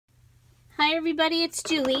Hi everybody, it's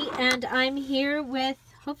Julie and I'm here with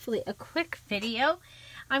hopefully a quick video.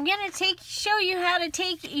 I'm going to show you how to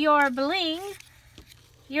take your bling,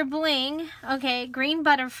 okay, green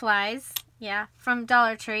butterflies, yeah, from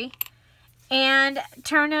Dollar Tree, and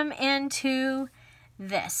turn them into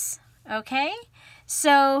this, okay?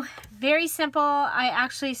 So, very simple. I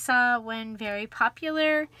actually saw one very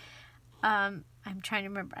popular. I'm trying to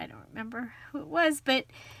remember, I don't remember who it was, but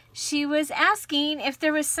she was asking if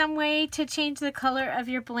there was some way to change the color of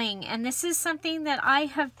your bling. And this is something that I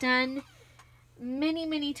have done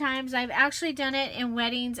many times. I've actually done it in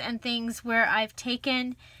weddings and things where I've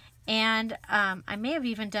taken, and I may have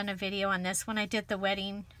even done a video on this when I did the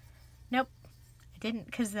wedding. Nope, I didn't,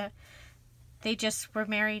 because they just were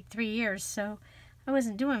married 3 years, so I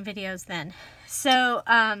wasn't doing videos then. So,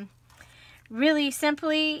 really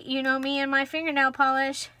simply, you know me and my fingernail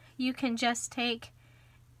polish, you can just take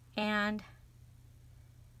and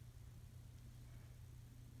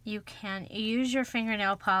you can use your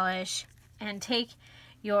fingernail polish and take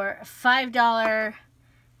your $5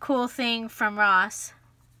 cool thing from Ross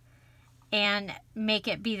and make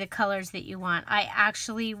it be the colors that you want. I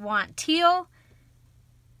actually want teal,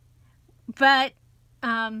 but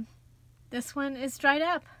this one is dried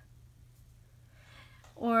up.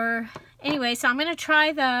 Or anyway, so I'm going to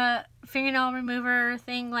try the fingernail remover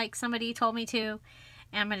thing like somebody told me to.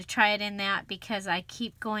 And I'm going to try it in that because I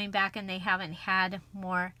keep going back and they haven't had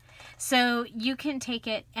more. So you can take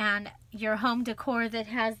it and your home decor that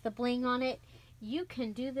has the bling on it, you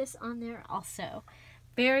can do this on there also.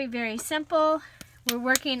 Very simple. We're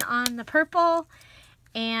working on the purple.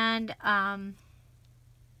 And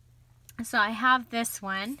so I have this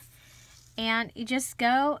one. And you just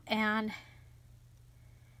go and...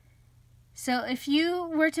 So if you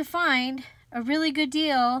were to find a really good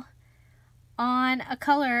deal on a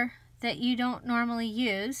color that you don't normally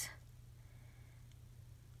use,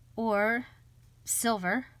 or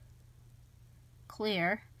silver,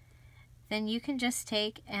 clear, then you can just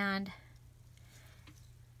take and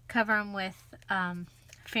cover them with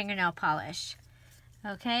fingernail polish.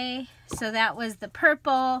 Okay, so that was the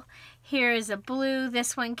purple. Here is a blue.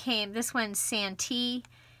 This one's Santee.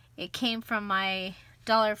 It came from my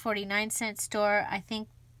 $1.49 store. I think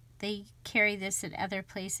they carry this at other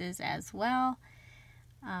places as well.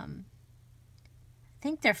 I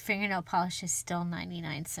think their fingernail polish is still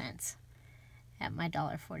 99 cents at my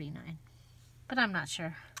 $1.49, but I'm not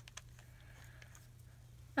sure.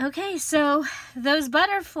 Okay, so those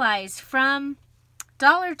butterflies from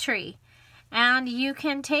Dollar Tree, and you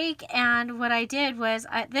can take, and what I did was,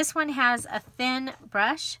 this one has a thin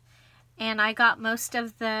brush, and I got most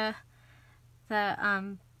of the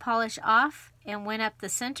polish off and went up the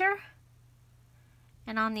center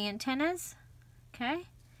and on the antennas, okay?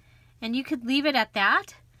 And you could leave it at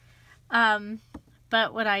that,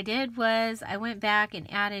 but what I did was I went back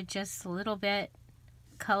and added just a little bit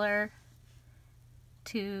color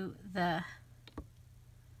to the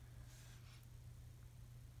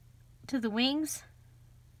wings,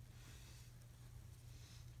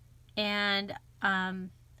 and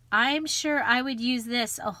I'm sure I would use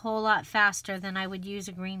this a whole lot faster than I would use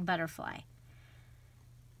a green butterfly.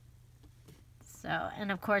 So,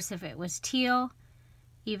 and of course if it was teal,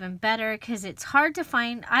 even better, because it's hard to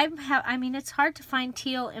find. It's hard to find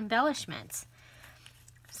teal embellishments.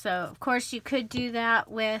 So of course you could do that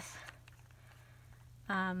with,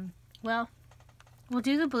 well, we'll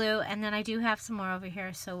do the blue, and then I do have some more over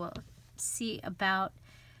here, so we'll see about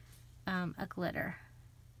a glitter.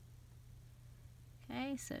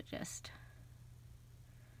 Okay, so just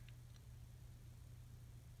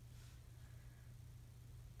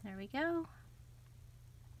there we go.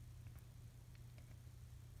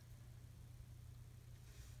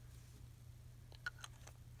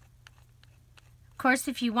 Of course,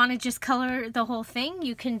 if you want to just color the whole thing,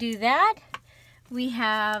 you can do that. We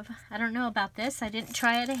have, I don't know about this, I didn't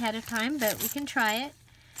try it ahead of time, but we can try it.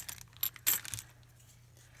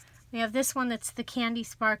 We have this one that's the Candy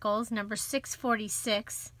Sparkles, number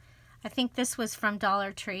 646. I think this was from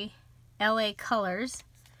Dollar Tree. LA Colors.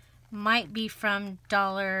 Might be from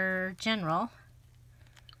Dollar General.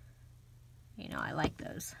 You know, I like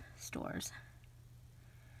those stores.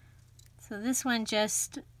 So this one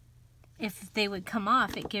just, if they would come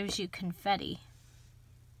off, it gives you confetti.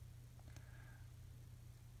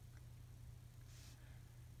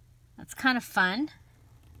 That's kind of fun.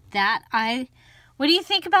 What do you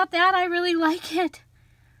think about that? I really like it.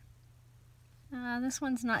 This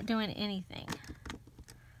one's not doing anything.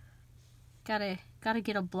 Gotta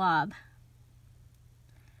get a blob.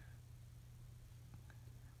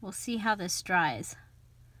 We'll see how this dries.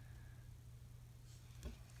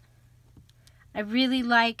 I really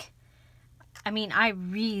like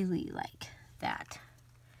that.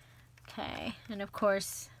 Okay, and of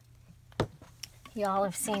course, y'all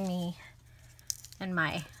have seen me in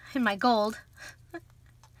my gold.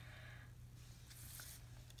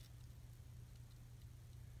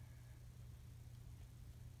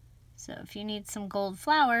 So if you need some gold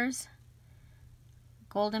flowers,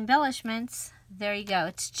 gold embellishments, there you go.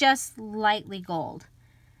 It's just lightly gold.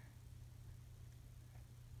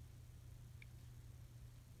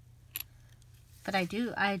 But I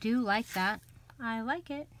do like that. I like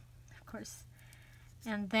it, of course.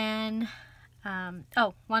 And then,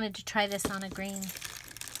 oh, wanted to try this on a green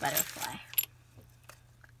butterfly.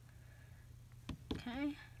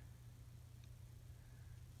 Okay.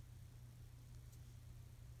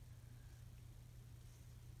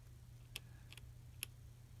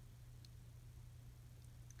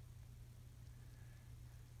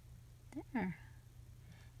 There.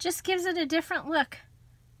 Just gives it a different look.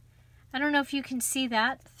 I don't know if you can see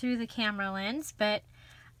that through the camera lens, but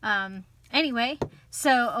anyway,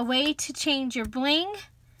 so a way to change your bling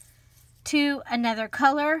to another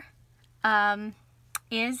color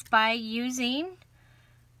is by using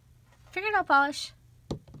fingernail polish.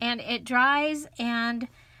 And it dries, and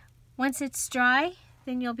once it's dry,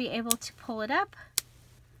 then you'll be able to pull it up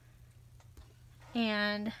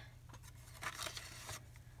and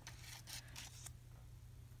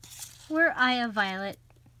were I a violet,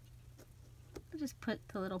 I'll just put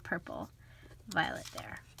the little purple violet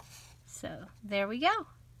there. So there we go.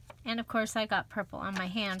 And of course I got purple on my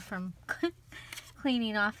hand from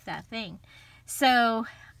cleaning off that thing. So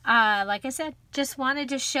like I said, just wanted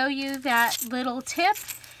to show you that little tip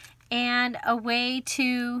and a way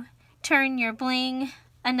to turn your bling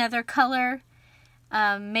another color,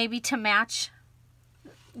 maybe to match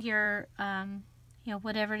your you know,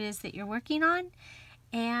 whatever it is that you're working on.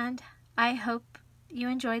 And I hope you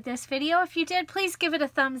enjoyed this video. If you did, please give it a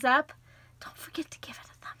thumbs up. Don't forget to give it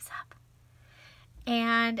a thumbs up.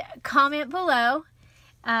 And comment below.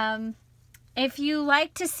 If you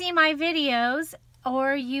like to see my videos,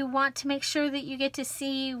 or you want to make sure that you get to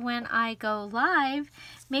see when I go live,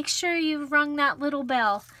 make sure you've rung that little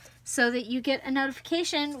bell so that you get a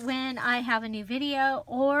notification when I have a new video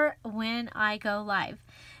or when I go live.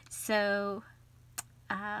 So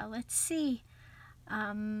let's see.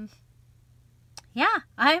 Yeah,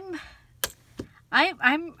 I'm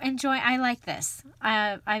enjoying. I like this.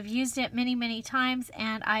 I've used it many times,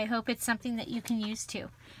 and I hope it's something that you can use too.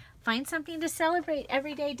 Find something to celebrate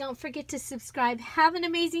every day. Don't forget to subscribe. Have an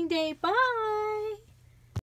amazing day. Bye.